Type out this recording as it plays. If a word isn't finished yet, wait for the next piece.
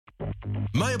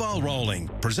Mobile Rolling,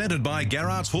 presented by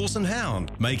Garrard's Horse and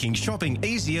Hound, making shopping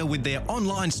easier with their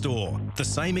online store. The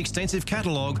same extensive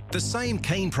catalogue, the same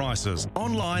keen prices,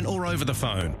 online or over the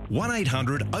phone.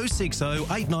 1800 060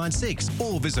 896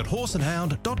 or visit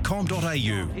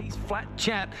horseandhound.com.au. He's flat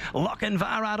chat.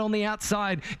 Lochinvar on the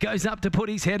outside, goes up to put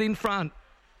his head in front.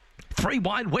 3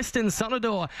 wide, Western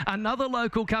Sonador, another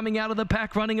local coming out of the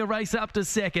pack, running a race up to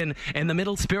second. In the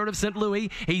middle, Spirit of St.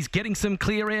 Louis. He's getting some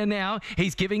clear air now.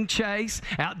 He's giving chase.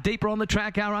 Out deeper on the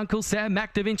track, our Uncle Sam.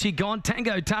 Mac Da Vinci gone.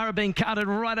 Tango Tara being carted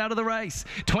right out of the race.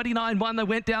 29-1 that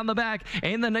went down the back.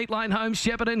 In the neat line home,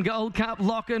 Shepparton Gold Cup.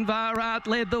 Lochinvar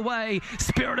led the way.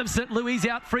 Spirit of St. Louis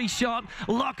out free shot.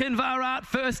 Lochinvar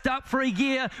first up free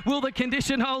gear. Will the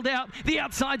condition hold out? The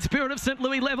outside Spirit of St.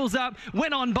 Louis levels up.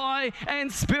 Went on by,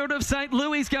 and Spirit of St.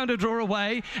 Louis going to draw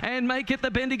away and make it the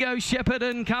Bendigo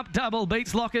Shepparton Cup double.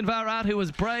 Beats Lochinvar, who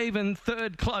was brave and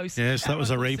third close. Yes, that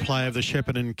was a replay of the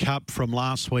Shepparton Cup from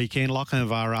last weekend.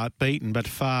 Lochinvar beaten, but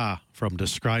far from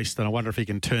disgraced. And I wonder if he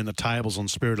can turn the tables on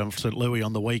Spirit of St. Louis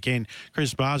on the weekend.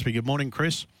 Chris Barsby, good morning,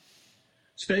 Chris.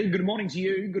 Steve, good morning to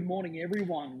you. Good morning,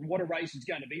 everyone. What a race it's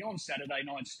going to be on Saturday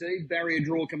night, Steve. Barrier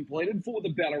draw completed for the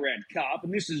Ballarat Cup,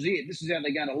 and this is it. This is how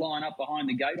they're going to line up behind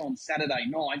the gate on Saturday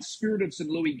night. Spirit of St.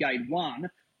 Louis, Gate 1.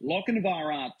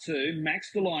 Lochinvar 2.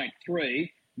 Max Delight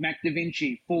 3. Mac Da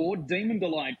Vinci 4. Demon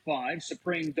Delight 5.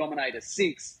 Supreme Dominator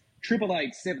 6.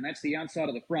 888 7. That's the outside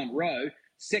of the front row.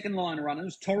 Second line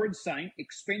runners, Torrid Saint,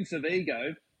 Expensive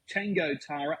Ego, Tango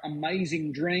Tara,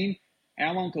 Amazing Dream,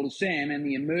 Our Uncle Sam, and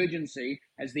the Emergency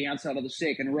as the outside of the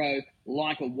second row,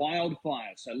 Like a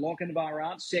Wildfire. So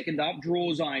Lochinvar second up,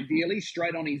 draws ideally,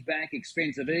 straight on his back,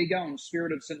 Expensive Ego, and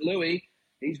Spirit of St. Louis.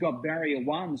 He's got Barrier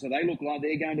 1, so they look like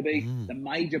they're going to be the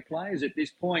major players at this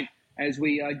point as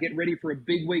we get ready for a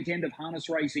big weekend of harness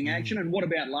racing action. And what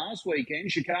about last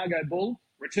weekend? Chicago Bull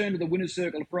returned to the winner's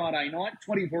circle Friday night.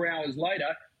 24 hours later,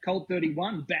 Colt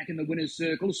 31 back in the winner's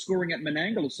circle, scoring at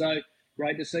Menangle. So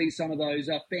great to see some of those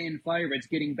fan favourites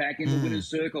getting back in the winner's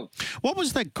circle. What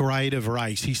was that grade of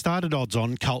race? He started odds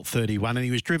on Colt 31 and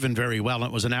he was driven very well, and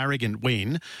it was an arrogant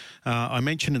win. I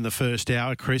mentioned in the first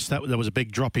hour, Chris, that there was a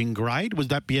big drop in grade. Would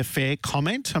that be a fair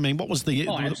comment? I mean, what was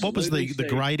the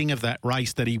grading of that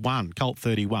race that he won, Colt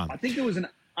 31? I think it was an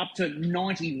up to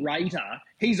 90 rater.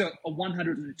 He's a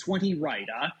 120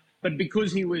 rater, but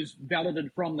because he was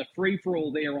balloted from the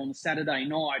free-for-all there on Saturday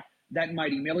night, that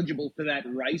made him eligible for that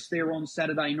race there on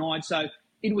Saturday night. So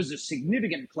it was a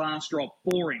significant class drop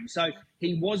for him. So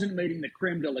he wasn't meeting the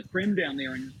creme de la creme down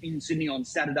there in Sydney on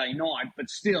Saturday night, but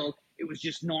still, it was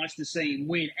just nice to see him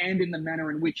win, and in the manner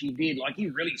in which he did. Like, he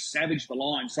really savaged the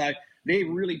line. So they're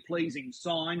really pleasing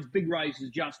signs. Big race is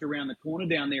just around the corner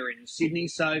down there in Sydney.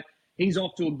 So he's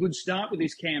off to a good start with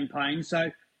this campaign. So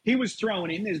he was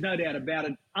thrown in, there's no doubt about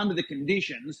it, under the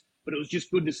conditions. But it was just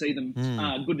good to see them,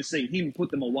 good to see him put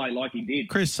them away like he did.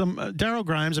 Chris, Daryl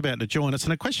Graham's about to join us,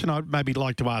 and a question I'd maybe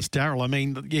like to ask Daryl. I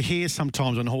mean, you hear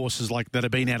sometimes on horses like that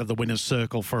have been out of the winner's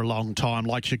circle for a long time,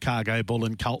 like Chicago Bull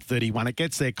and Colt 31, it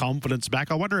gets their confidence back.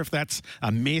 I wonder if that's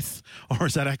a myth or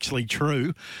is that actually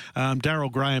true?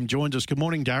 Daryl Graham joins us. Good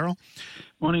morning, Daryl.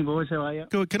 Morning, boys. How are you?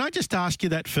 Good. Can I just ask you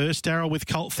that first, Daryl, with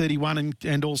Colt 31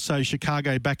 and also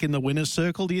Chicago back in the winner's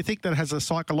circle? Do you think that has a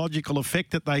psychological effect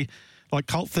that they, like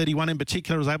Colt 31 in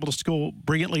particular, is able to score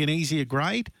brilliantly an easier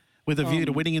grade with a view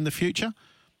to winning in the future?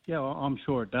 Yeah, well, I'm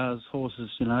sure it does.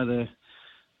 Horses, you know,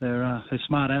 they're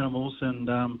smart animals, and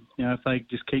you know, if they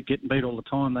just keep getting beat all the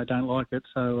time, they don't like it.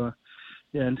 So,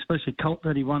 yeah, and especially Colt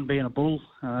 31 being a bull,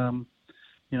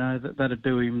 you know, that'd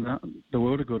do him the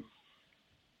world of good.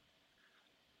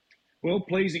 Well,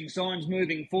 pleasing signs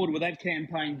moving forward with that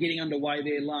campaign getting underway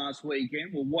there last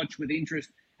weekend. We'll watch with interest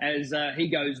as he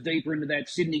goes deeper into that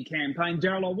Sydney campaign.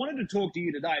 Daryl, I wanted to talk to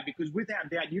you today because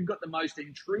without doubt you've got the most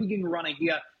intriguing runner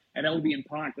here at Albion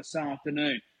Park this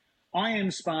afternoon. I Am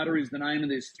Sparta is the name of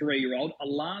this 3-year-old, a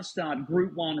last start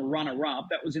Group 1 runner-up.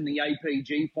 That was in the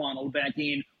APG final back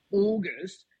in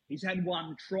August. He's had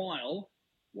one trial.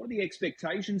 What are the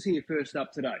expectations here first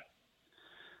up today?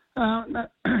 No,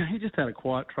 he just had a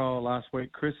quiet trial last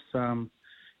week, Chris.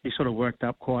 He sort of worked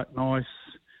up quite nice.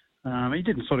 He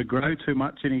didn't sort of grow too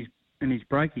much in his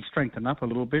break. He strengthened up a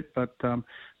little bit, but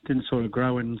didn't sort of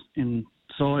grow in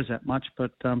size that much.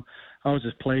 But I was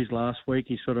just pleased last week.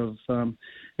 He sort of,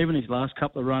 even his last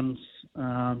couple of runs,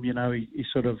 you know, he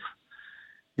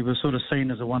was sort of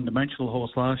seen as a one-dimensional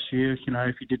horse last year. You know,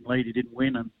 if he didn't lead, he didn't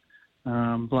win.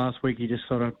 And last week he just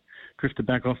sort of drifted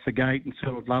back off the gate and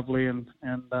settled lovely. And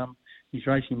his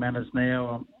racing manners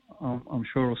now, I'm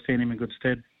sure will stand him in good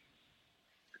stead.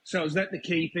 So is that the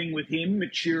key thing with him,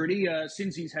 maturity?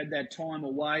 Since he's had that time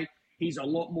away, he's a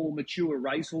lot more mature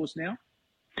racehorse now?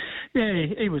 Yeah,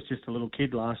 he was just a little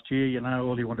kid last year.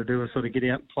 All he wanted to do was sort of get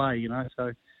out and play.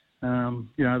 So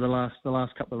the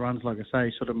last couple of runs, like I say,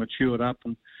 he sort of matured up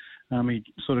and he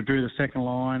sort of drew the second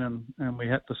line and we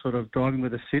had to sort of drive him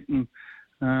with a sit and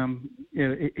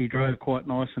he drove quite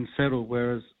nice and settled.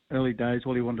 Whereas early days,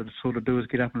 all he wanted to sort of do was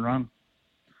get up and run.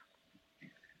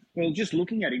 Well, just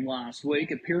looking at him last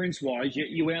week, appearance-wise,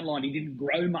 you outlined he didn't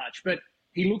grow much, but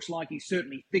he looks like he's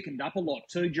certainly thickened up a lot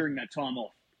too during that time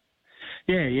off.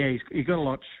 Yeah, he got a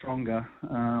lot stronger.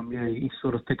 He's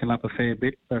sort of thickened up a fair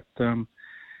bit, but I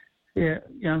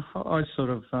sort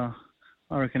of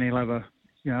I reckon he'll have a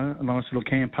nice little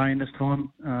campaign this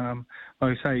time.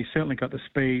 Like I say, he's certainly got the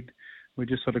speed. We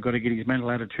just sort of got to get his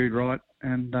mental attitude right,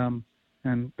 and that'll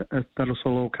sort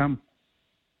of all come.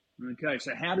 Okay,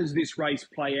 so how does this race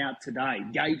play out today?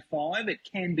 Gate 5, it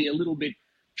can be a little bit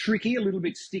tricky, a little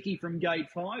bit sticky from Gate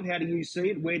 5. How do you see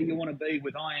it? Where do you want to be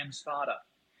with I Am Sparta?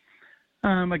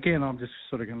 Again, I'm just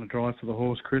sort of going to drive for the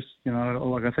horse, Chris.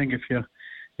 I think if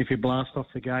you blast off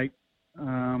the gate,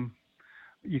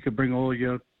 you could bring all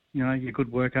your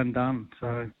good work undone.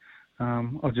 So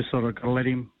I've just sort of got to let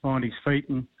him find his feet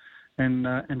and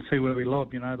see where we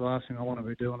lob. The last thing I want to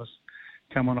be doing is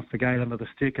come on off the gate under the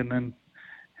stick and then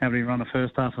having him run the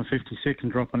first half on 56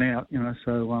 and dropping out.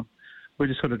 So we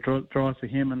just sort of drive for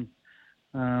him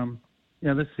and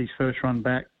this is his first run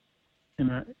back.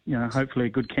 Hopefully a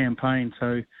good campaign.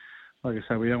 So, like I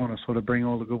say, we don't want to sort of bring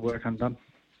all the good work undone.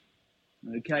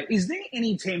 Okay. Is there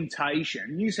any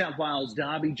temptation? New South Wales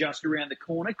Derby just around the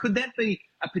corner. Could that be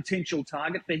a potential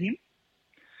target for him?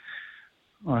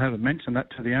 I haven't mentioned that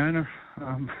to the owner.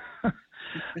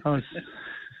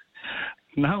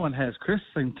 No one has, Chris,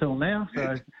 until now.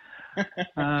 So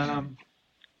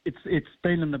it's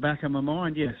been in the back of my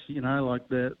mind. Yes, like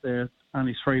they're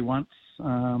only 3 once.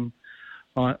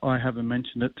 I haven't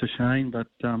mentioned it to Shane, but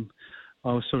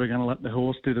I was sort of going to let the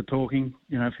horse do the talking.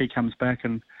 If he comes back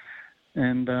and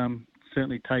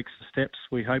certainly takes the steps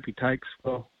we hope he takes,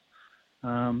 well,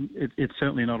 it's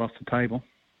certainly not off the table.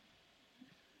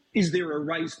 Is there a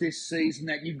race this season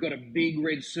that you've got a big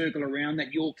red circle around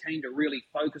that you're keen to really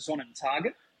focus on and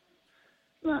target?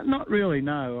 No, not really,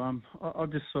 no. I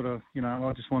just sort of,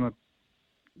 I just want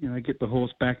to, get the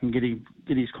horse back and get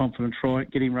his confidence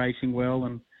right, get him racing well,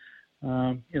 and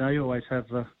you always have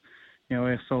the,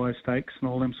 our solo stakes and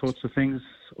all them sorts of things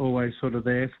always sort of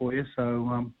there for you.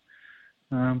 So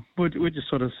we'll just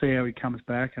sort of see how he comes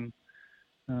back, and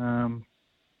we'll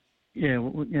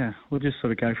just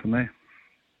sort of go from there.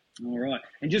 All right.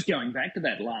 And just going back to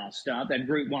that last start, that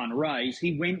Group 1 race,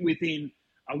 he went within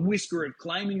a whisker of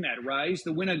claiming that race.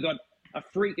 The winner got a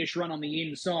freakish run on the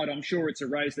inside. I'm sure it's a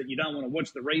race that you don't want to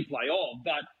watch the replay of,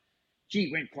 but, gee,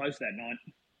 went close that night.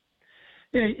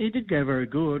 Yeah, he did go very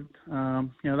good.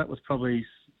 That was probably his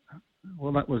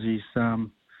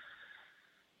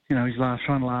last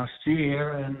run last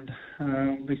year, and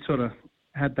we sort of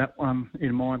had that one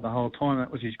in mind the whole time. That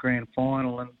was his grand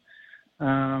final, and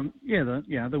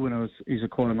the winner is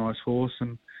quite a nice horse,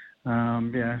 and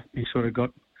he sort of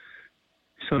got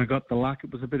the luck.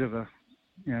 It was a bit of a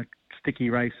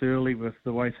sticky race early with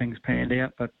the way things panned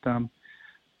out, but the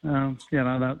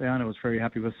owner was very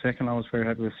happy with second. I was very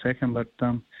happy with second, but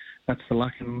that's the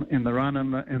luck in the run,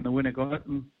 and the winner got it,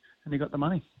 and he got the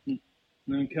money.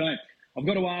 Okay. I've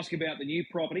got to ask about the new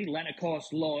property,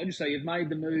 Lanercost Lodge. So you've made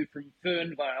the move from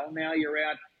Fernvale. Now you're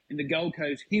out in the Gold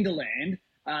Coast hinterland.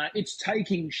 It's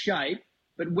taking shape,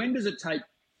 but when does it take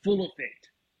full effect?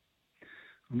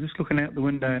 I'm just looking out the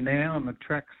window now, and the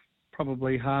track's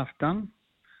probably half done.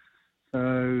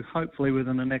 So hopefully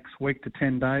within the next week to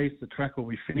 10 days, the track will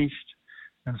be finished.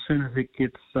 And as soon as it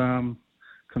gets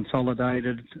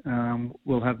consolidated,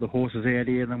 we'll have the horses out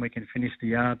here, then we can finish the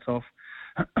yards off.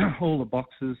 All the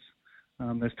boxes,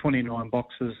 there's 29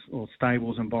 boxes, or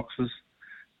stables and boxes.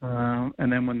 And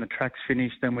then when the track's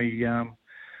finished, then we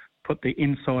put the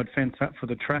inside fence up for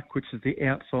the track, which is the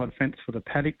outside fence for the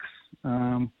paddocks.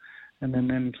 And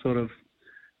then sort of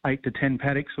 8 to 10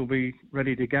 paddocks will be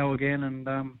ready to go again. And,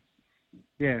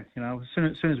 as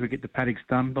soon as we get the paddocks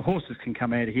done, the horses can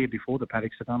come out of here before the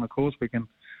paddocks are done, of course. We've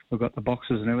got the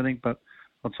boxes and everything, but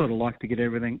I'd sort of like to get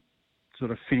everything sort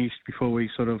of finished before we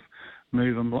sort of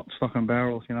move them stock and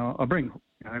barrels. I bring,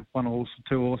 one horse or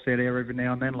two horses out here every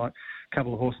now and then, like a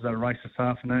couple of horses that race this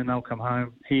afternoon, they'll come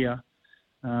home here.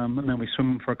 And then we swim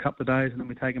them for a couple of days, and then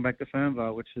we take them back to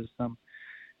Fernvale, which is,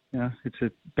 it's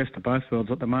the best of both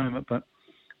worlds at the moment. But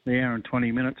the hour and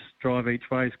 20 minutes drive each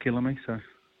way is killing me. So,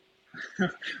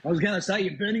 I was going to say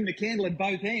you're burning the candle at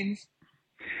both ends.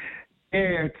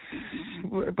 Yeah,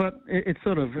 but it's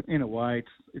sort of, in a way,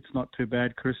 it's not too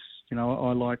bad, Chris.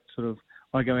 I like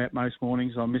I go out most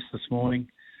mornings. I missed this morning.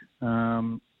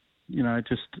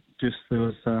 Just there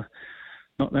was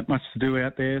not that much to do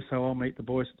out there, so I'll meet the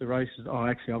boys at the races.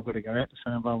 Actually, I've got to go out to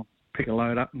Fernvale, pick a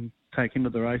load up and take into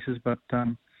the races. But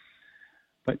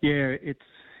yeah,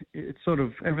 it's sort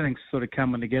of everything's sort of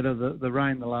coming together. The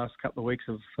rain the last couple of weeks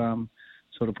have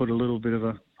sort of put a little bit of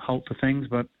a halt to things,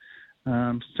 but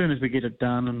as soon as we get it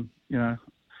done, and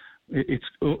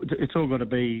it's all got to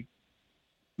be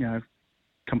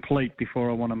complete before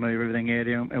I want to move everything out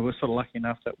here. And we're sort of lucky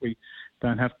enough that we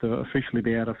don't have to officially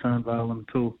be out of Fernvale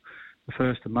until the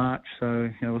 1st of March. So,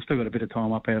 we've still got a bit of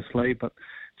time up our sleeve, but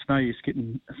it's no use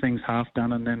getting things half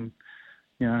done and then,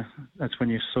 that's when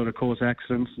you sort of cause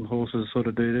accidents and horses sort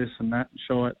of do this and that and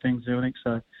shy at things and everything.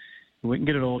 So we can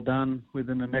get it all done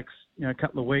within the next,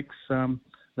 couple of weeks.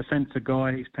 The fencer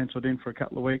guy, he's penciled in for a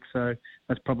couple of weeks, so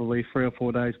that's probably 3 or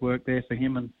 4 days work there for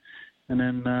him. And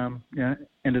then,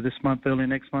 end of this month, early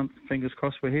next month, fingers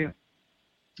crossed we're here.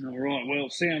 All right, well,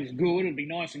 sounds good. It'll be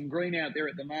nice and green out there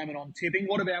at the moment on tipping.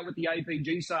 What about with the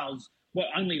APG sales? Well,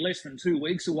 only less than 2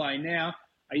 weeks away now.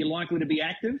 Are you likely to be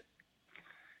active?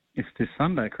 It's this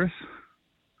Sunday, Chris.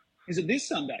 Is it this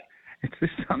Sunday? It's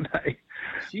this Sunday.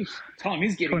 Jeez, time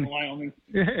is getting away on me.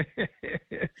 Yeah.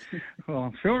 Well,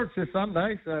 I'm sure it's this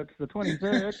Sunday, so it's the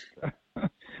 23rd.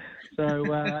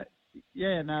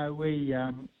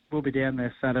 We'll be down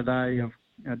there Saturday.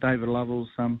 David Lovell's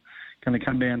going to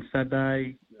come down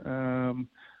Saturday,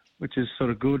 which is sort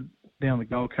of good. Down the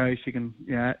Gold Coast, you can,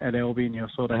 at Albion, you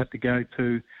sort of have to go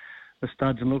to the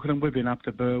studs and look at them. We've been up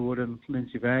to Burwood and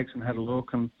Lindsay Vags and had a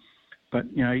look, but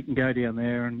you can go down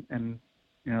there and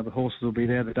the horses will be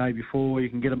there the day before. You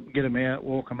can get them out,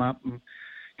 walk them up, and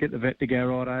get the vet to go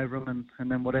right over them,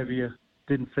 and then whatever you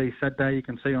didn't see Saturday, you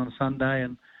can see on Sunday,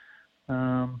 and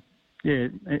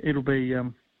it'll be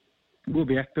we'll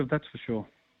be active, that's for sure.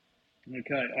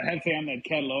 Okay, I have found that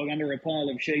catalogue under a pile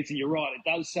of sheets, and you're right, it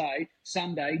does say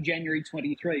Sunday, January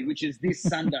 23, which is this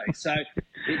Sunday. So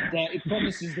it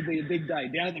promises to be a big day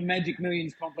down at the Magic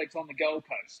Millions complex on the Gold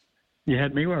Coast. You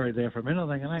had me worried there for a minute. I'm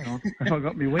thinking, hang on, have I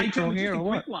got me weeks wrong here or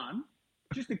what?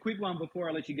 Just a quick one before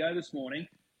I let you go this morning.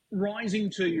 Rising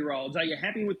 2-year-olds, are you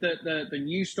happy with the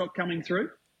new stock coming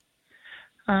through?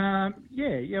 Yeah,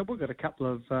 we've got a couple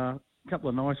of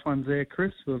nice ones there,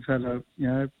 Chris. We've had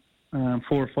 4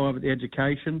 or 5 at the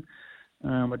education.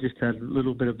 I just had a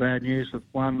little bit of bad news with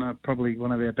one, probably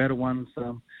one of our better ones.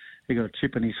 He got a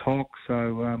chip in his hock,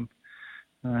 so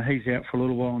he's out for a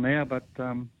little while now. But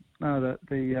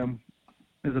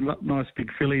there's a nice big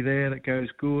filly there that goes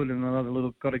good, and another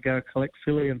little got to go collect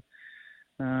filly. And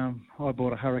I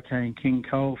bought a Hurricane King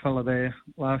Cole fella there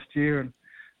last year,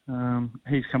 and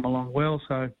he's come along well.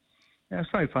 So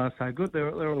so far so good.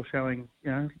 They're all showing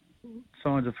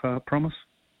signs of promise.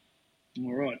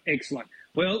 All right, excellent.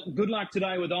 Well, good luck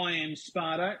today with I Am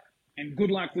Sparta, and good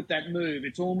luck with that move.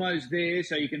 It's almost there,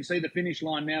 so you can see the finish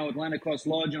line now at Lanacross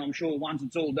Lodge, and I'm sure once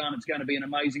it's all done, it's going to be an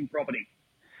amazing property.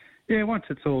 Yeah, once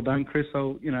it's all done, Chris,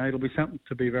 it'll be something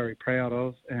to be very proud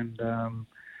of, and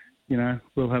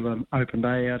we'll have an open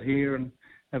day out here and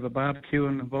have a barbecue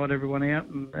and invite everyone out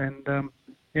and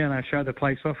show the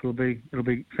place off. It'll be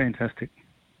fantastic.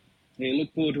 Yeah,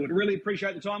 look forward to it. Really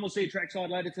appreciate the time. We'll see you trackside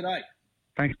later today.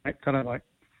 Thanks, mate. Ta-da, mate.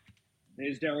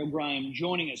 There's Daryl Graham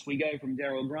joining us. We go from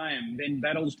Daryl Graham. Ben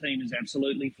Battle's team is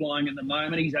absolutely flying at the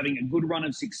moment. He's having a good run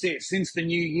of success. Since the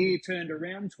new year turned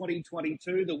around,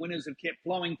 2022, the winners have kept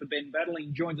flowing for Ben Battle. He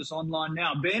joins us online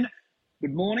now. Ben,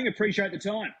 good morning. Appreciate the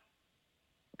time.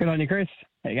 Good on you, Chris.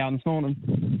 How you going this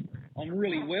morning? I'm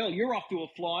really well. You're off to a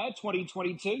flyer,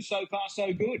 2022. So far,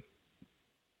 so good.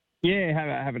 Yeah,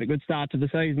 having a good start to the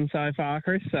season so far,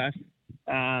 Chris. So,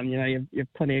 you've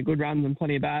plenty of good runs and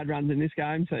plenty of bad runs in this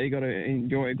game, so you've got to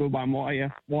enjoy a good one while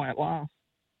it lasts.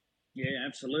 Yeah,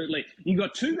 absolutely. You've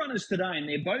got 2 runners today, and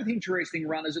they're both interesting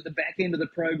runners at the back end of the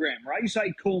program. Race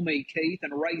 8, Call Me Keith,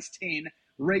 and Race 10,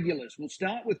 Regulars. We'll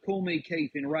start with Call Me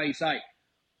Keith in Race 8.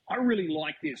 I really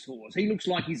like this horse. He looks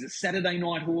like he's a Saturday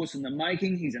night horse in the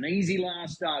making. He's an easy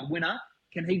last start winner.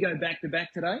 Can he go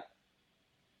back-to-back today?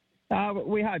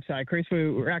 We hope so, Chris.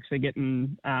 We're actually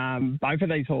getting both of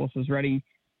these horses ready.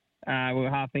 We were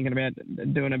half thinking about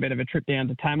doing a bit of a trip down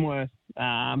to Tamworth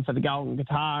for the Golden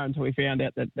Guitar until we found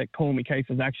out that Call Me Keith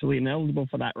was actually ineligible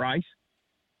for that race.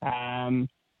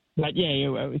 But yeah,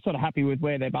 we're sort of happy with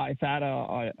where they're both at.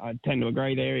 I tend to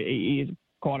agree there. He is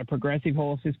quite a progressive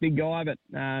horse, this big guy, but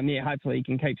hopefully he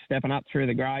can keep stepping up through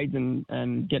the grades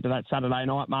and get to that Saturday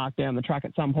night mark down the track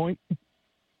at some point.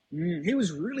 He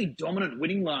was really dominant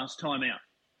winning last time out.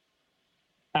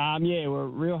 Yeah, we're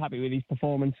real happy with his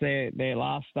performance there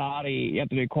last start. He had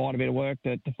to do quite a bit of work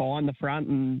to find the front,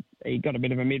 and he got a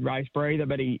bit of a mid-race breather,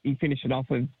 but he finished it off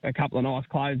with a couple of nice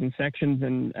closing sections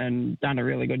and done a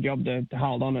really good job to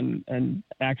hold on and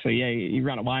actually, yeah, he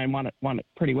ran away and won it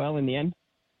pretty well in the end.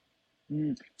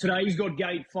 Today he's got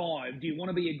gate 5. Do you want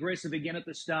to be aggressive again at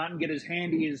the start and get as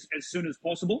handy as soon as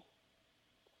possible?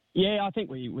 Yeah, I think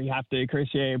we have to, Chris.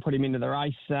 Yeah, put him into the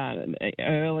race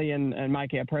early and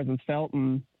make our presence felt,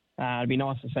 and it'd be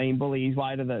nice to see him bully his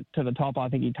way to the top. I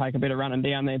think he'd take a bit of running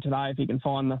down there today if he can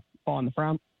find the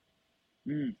front.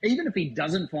 Even if he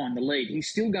doesn't find the lead, he's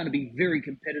still going to be very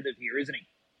competitive here, isn't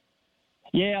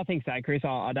he? Yeah, I think so, Chris.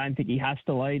 I don't think he has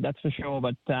to lead, that's for sure.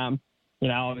 But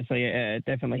obviously it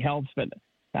definitely helps. But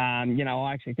I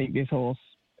actually think this horse,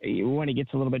 when he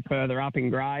gets a little bit further up in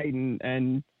grade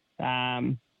and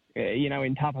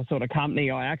in tougher sort of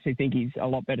company, I actually think he's a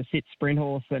lot better sit sprint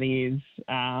horse than he is,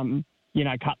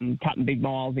 cutting big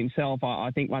miles himself.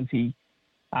 I think once he,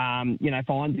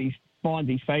 finds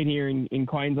his feet here in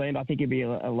Queensland, I think he'll be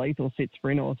a lethal sit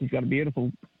sprint horse. He's got a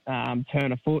beautiful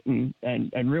turn of foot and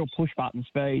real push button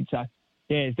speed. So,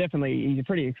 yeah, he's a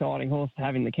pretty exciting horse to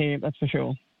have in the camp, that's for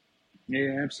sure.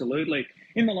 Yeah, absolutely.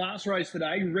 In the last race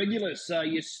today, Regulus,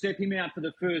 you step him out for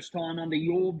the first time under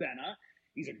your banner.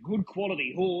 He's a good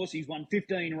quality horse. He's won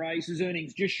 15 races,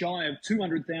 earnings just shy of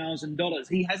 $200,000.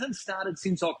 He hasn't started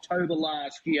since October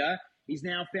last year. He's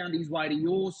now found his way to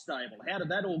your stable. How did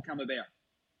that all come about?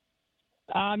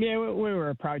 We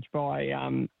were approached by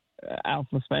Alf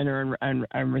Laspina and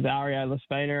Rosario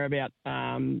Laspina about,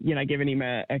 giving him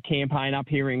a campaign up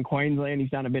here in Queensland. He's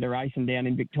done a bit of racing down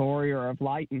in Victoria of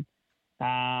late, and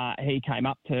he came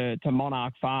up to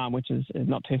Monarch Farm, which is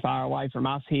not too far away from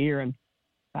us here, and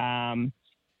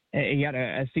he had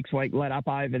a 6-week let up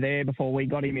over there before we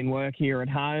got him in work here at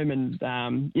home,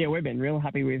 and we've been real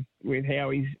happy with how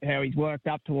he's worked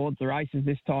up towards the races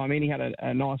this time in. He had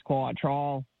a nice quiet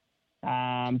trial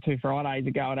 2 Fridays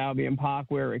ago at Albion Park.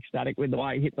 We were ecstatic with the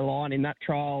way he hit the line in that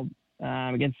trial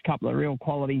against a couple of real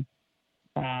quality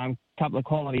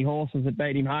horses that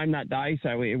beat him home that day.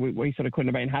 So we sort of couldn't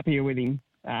have been happier with him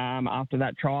after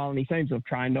that trial, and he seems to have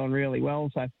trained on really well.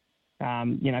 So.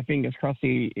 Fingers crossed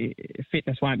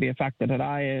fitness won't be a factor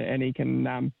today, and he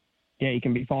can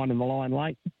be finding the line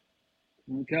late.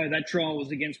 Okay, that trial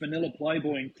was against Manila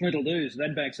Playboy and Clint Aldous.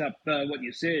 That backs up what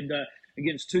you said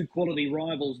against 2 quality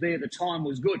rivals there. The time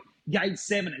was good. Gate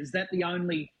 7, is that the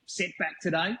only setback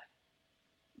today?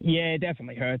 Yeah,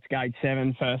 definitely hurts. Gate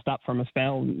 7, first up from a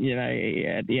spell.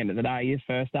 At the end of the day, he is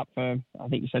first up for, I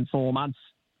think you said 4 months,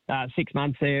 6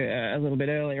 months there a little bit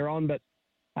earlier on, but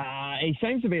he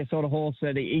seems to be a sort of horse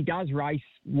that he does race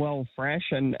well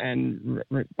fresh, and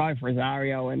both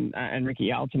Rosario and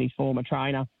Ricky Elton, his former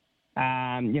trainer,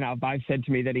 both said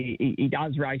to me that he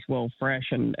does race well fresh,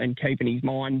 and keeping his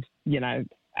mind,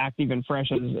 active and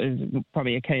fresh is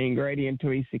probably a key ingredient to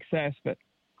his success. But,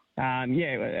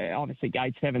 obviously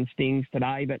Gate 7 stings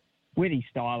today, but with his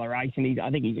style of racing,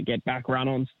 I think he's a get-back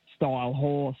run-on style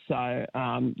horse. So,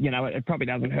 it probably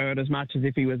doesn't hurt as much as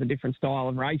if he was a different style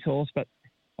of racehorse, but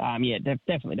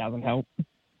definitely doesn't help.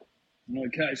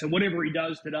 Okay, so whatever he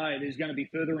does today, there's going to be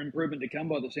further improvement to come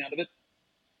by the sound of it?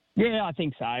 Yeah, I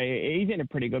think so. He's in a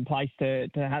pretty good place to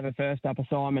have a first-up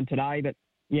assignment today, but,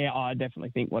 yeah, I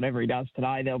definitely think whatever he does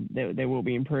today, there will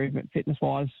be improvement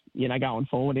fitness-wise, going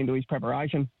forward into his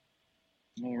preparation.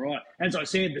 All right. As I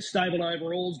said, the stable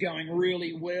overall's going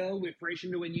really well. We're fresh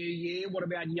into a new year. What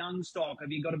about young stock?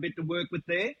 Have you got a bit to work with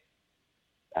there?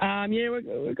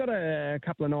 We've got a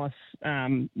couple of nice,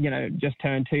 just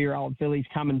turned 2-year-old fillies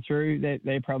coming through.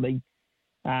 They're probably,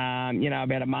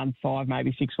 about a month, 5,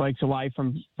 maybe 6 weeks away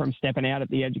from stepping out at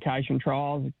the education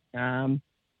trials.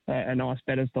 A nice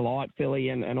Better's Delight filly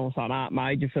and also an Art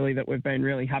Major filly that we've been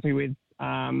really happy with,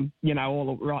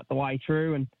 all right the way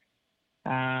through. And,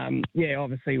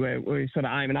 obviously we're sort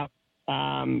of aiming up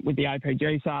with the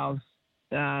APG sales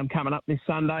coming up this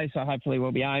Sunday, so hopefully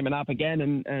we'll be aiming up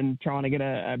again and trying to get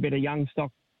a bit of young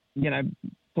stock,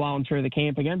 flowing through the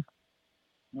camp again.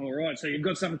 All right, so you've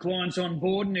got some clients on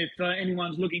board, and if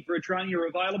anyone's looking for a trainer, you're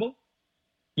available?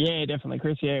 Yeah, definitely,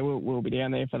 Chris. Yeah, we'll be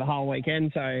down there for the whole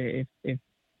weekend, so if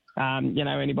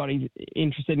anybody's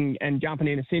interested in jumping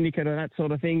in a syndicate or that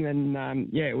sort of thing, then,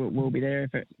 we'll be there.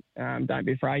 Don't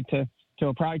be afraid to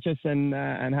approach us and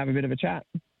have a bit of a chat.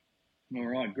 All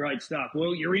right, great stuff.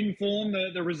 Well, you're in form.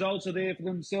 The results are there for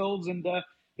themselves, and they're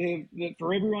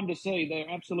for everyone to see. They're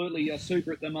absolutely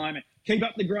super at the moment. Keep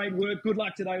up the great work. Good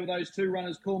luck today with those 2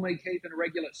 runners. Call me Keith and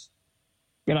Regulus.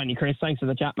 Good on you, Chris. Thanks for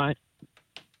the chat, mate.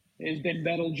 There's Ben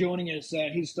Battle joining us.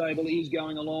 His stable is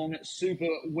going along super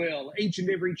well. Each and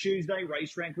every Tuesday,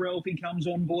 Race Rank Ralphie comes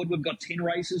on board. We've got 10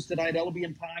 races today at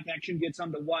Albion Park. Action gets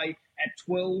underway at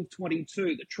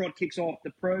 12:22. The trot kicks off the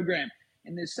program.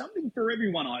 And there's something for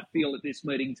everyone, I feel, at this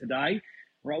meeting today.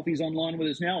 Ralphie's online with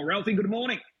us now. Ralphie, good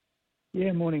morning.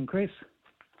 Yeah, morning, Chris.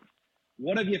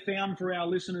 What have you found for our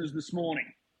listeners this morning?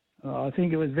 I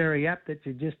think it was very apt that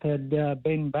you just had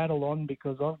Ben Battle on,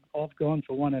 because I've gone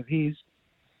for one of his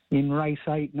in race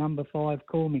 8, number 5,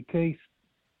 Call Me Keith.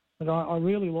 But I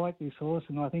really like this horse,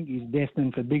 and I think he's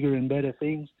destined for bigger and better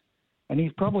things. And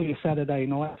he's probably a Saturday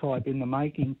night type in the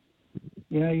making.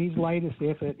 You know, his latest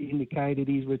effort indicated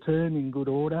his return in good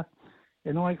order,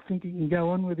 and I think he can go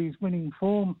on with his winning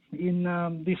form in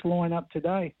this lineup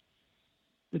today.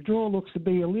 The draw looks to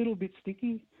be a little bit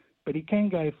sticky, but he can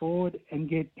go forward and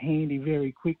get handy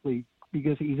very quickly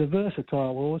because he's a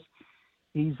versatile horse.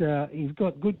 He's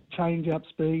got good change-up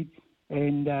speed,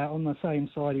 and on the same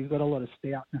side, he's got a lot of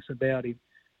stoutness about him,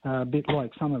 a bit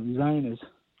like some of his owners.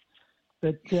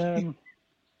 But the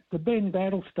Ben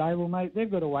Battle stable, mate,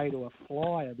 they've got away to a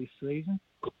flyer this season,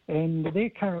 and they're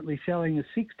currently selling a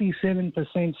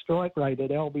 67% strike rate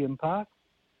at Albion Park.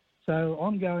 So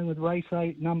I'm going with race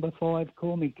 8, number 5,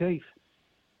 Call Me Keith.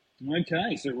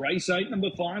 Okay, so race 8,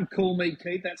 number 5, Call Me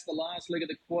Keith. That's the last leg of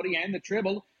the quaddie and the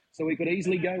treble. So we could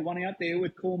easily go one out there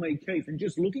with Call Me Keith. And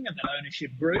just looking at that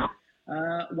ownership group,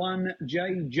 one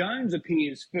Jay Jones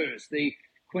appears first, the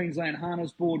Queensland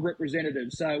Harness Board representative.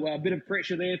 So a bit of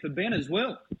pressure there for Ben as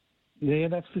well. Yeah,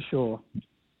 that's for sure.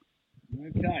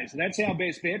 Okay, so that's our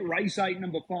best bet. Race 8,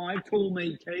 number 5, Call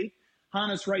Me Keith.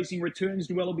 Harness Racing returns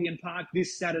to Albion Park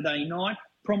this Saturday night.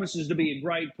 Promises to be a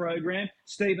great program.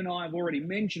 Steve and I have already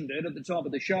mentioned it at the top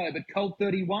of the show, but Colt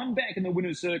 31 back in the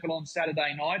winner's circle on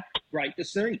Saturday night. Great to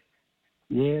see.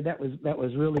 Yeah, that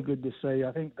was really good to see.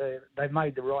 I think they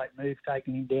made the right move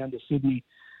taking him down to Sydney.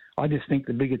 I just think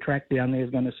the bigger track down there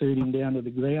is going to suit him down to the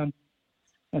ground.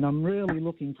 And I'm really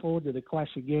looking forward to the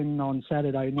clash again on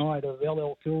Saturday night of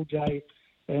LL Cool J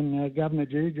and Governor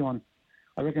Jujon.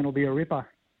 I reckon it'll be a ripper.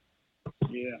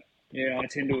 Yeah, I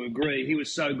tend to agree. He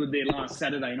was so good there last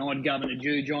Saturday night, Governor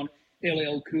Jujon.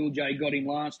 LL Cool J got him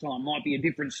last time. Might be a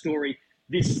different story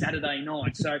this Saturday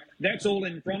night. So that's all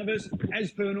in front of us.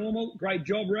 As per normal, great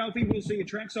job, Ralphie. We'll see you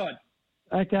trackside.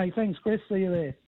 Okay, thanks, Chris. See you there.